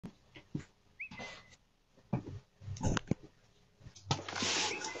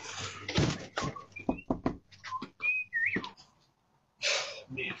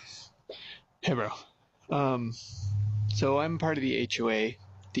bro. So I'm part of the HOA,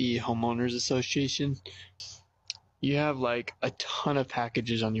 the Homeowners Association. You have like a ton of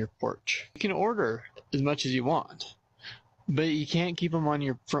packages on your porch. You can order as much as you want, but you can't keep them on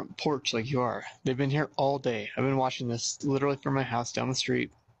your front porch like you are. They've been here all day. I've been watching this literally from my house down the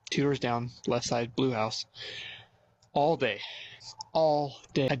street, 2 doors down, left side, blue house, all day. All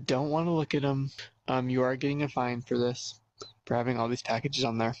day. I don't want to look at them. You are getting a fine for this, for having all these packages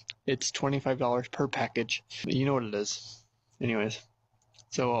on there. It's $25 per package. You know what it is. Anyways,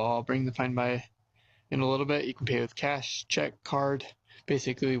 so I'll bring the fine by in a little bit. You can pay with cash, check, card,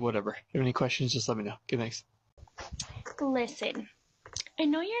 basically whatever. If you have any questions, just let me know. Okay, thanks. Listen, I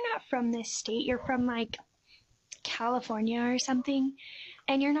know you're not from this state. You're from like California or something,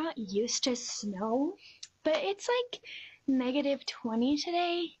 and you're not used to snow, but it's like -20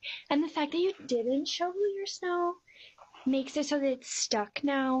 today, and the fact that you didn't shovel your snow makes it so that it's stuck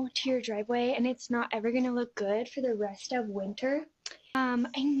now to your driveway, and it's not ever going to look good for the rest of winter.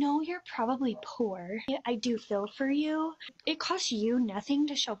 I know you're probably poor. I do feel for you. It costs you nothing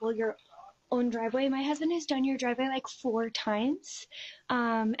to shovel your own driveway. My husband has done your driveway like 4 times,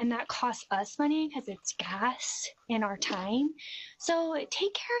 and that costs us money because it's gas and our time. So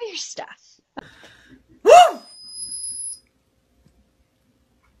take care of your stuff. Woo!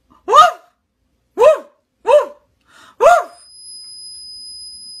 Woo! Woo! Woo! Woo!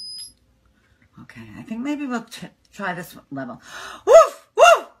 Okay, I think maybe we'll try this level. Woof!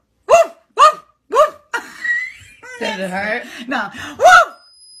 Woof! Woof! Woof! Woof! Did it hurt? No. Woof!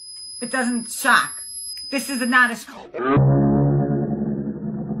 It doesn't shock. This is not a...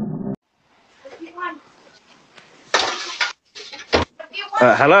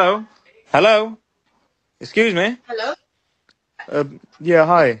 Hello? Hello? Excuse me? Hello? Yeah,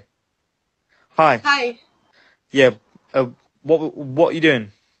 hi. Hi. Hi. Yeah, what are you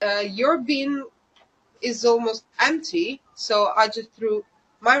doing? Your bin is almost empty, so I just threw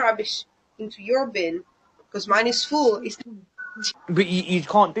my rubbish into your bin because mine is full. But you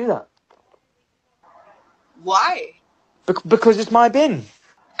can't do that. Why? Because it's my bin.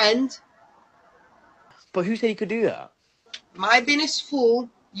 And But who said you could do that? my bin is full,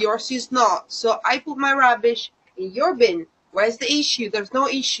 yours is not. So I put my rubbish in your bin. Where's the issue? There's no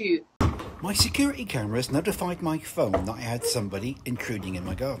issue. My security cameras notified my phone that I had somebody intruding in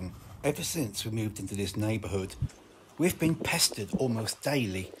my garden. Ever since we moved into this neighbourhood, we've been pestered almost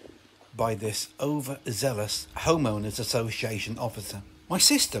daily by this overzealous homeowners association officer. My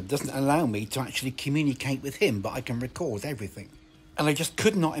system doesn't allow me to actually communicate with him, but I can record everything. And I just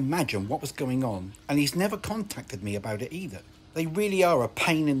could not imagine what was going on, and he's never contacted me about it either. They really are a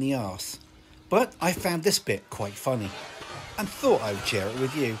pain in the arse. But I found this bit quite funny, and thought I would share it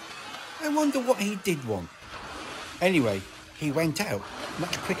with you. I wonder what he did want. Anyway, he went out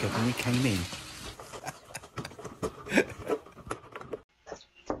much quicker than he came in.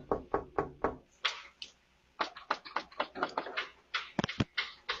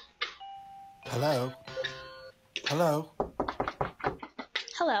 Hello? Hello?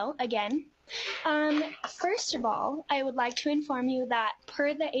 Hello again. First of all, I would like to inform you that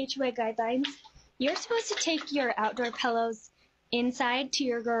per the HOA guidelines, you're supposed to take your outdoor pillows inside to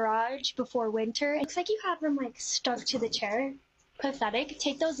your garage before winter. It looks like you have them like stuck to the chair. Pathetic.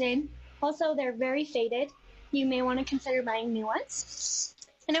 Take those in. Also, they're very faded. You may want to consider buying new ones.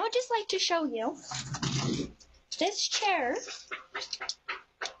 And I would just like to show you this chair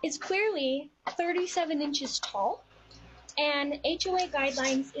is clearly 37 inches tall, and HOA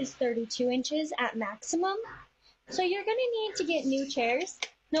guidelines is 32 inches at maximum. So you're going to need to get new chairs.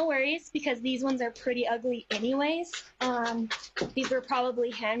 No worries, because these ones are pretty ugly anyways. These were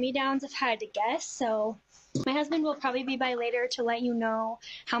probably hand-me-downs if I had to guess, so my husband will probably be by later to let you know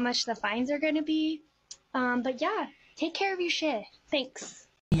how much the fines are going to be. But yeah, take care of your shit. Thanks.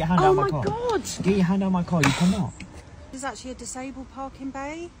 Get your hand out of my car. God! Get your hand out of my car, you cannot. There's actually a disabled parking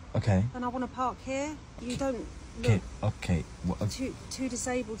bay, Okay. and I want to park here. You don't Okay, look okay. Well, too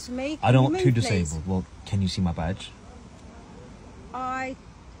disabled to me. I Can don't you look move, too please? disabled. Well, can you see my badge? I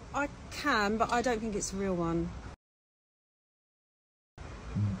can, but I don't think it's a real one.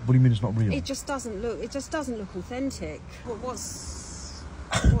 What do you mean it's not real? It just doesn't look authentic.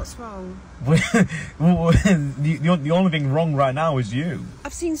 What's wrong? The only thing wrong right now is you.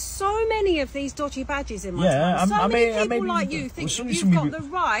 I've seen so many of these dodgy badges in my Yeah, time. So many people maybe, like you think well, you've got the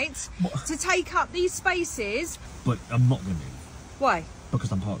right to take up these spaces. But I'm not going to move. Why?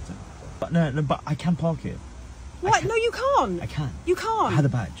 Because I'm parked there. But no, but I can park here. What? No, you can't. I can. You can't. I had a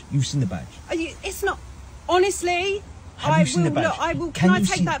badge. You've seen the badge. It's not. Honestly, Have you seen the badge? Look, I will. Can Can I you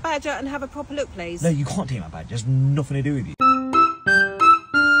take see- that badge out and have a proper look, please? No, you can't take my badge. There's nothing to do with you.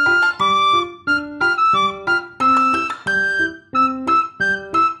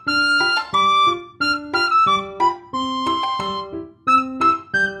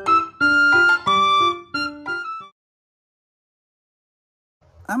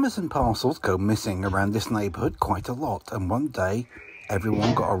 Amazon parcels go missing around this neighbourhood quite a lot, and one day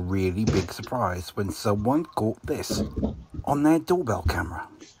everyone got a really big surprise when someone caught this on their doorbell camera.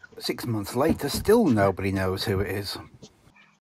 6 months later, still nobody knows who it is.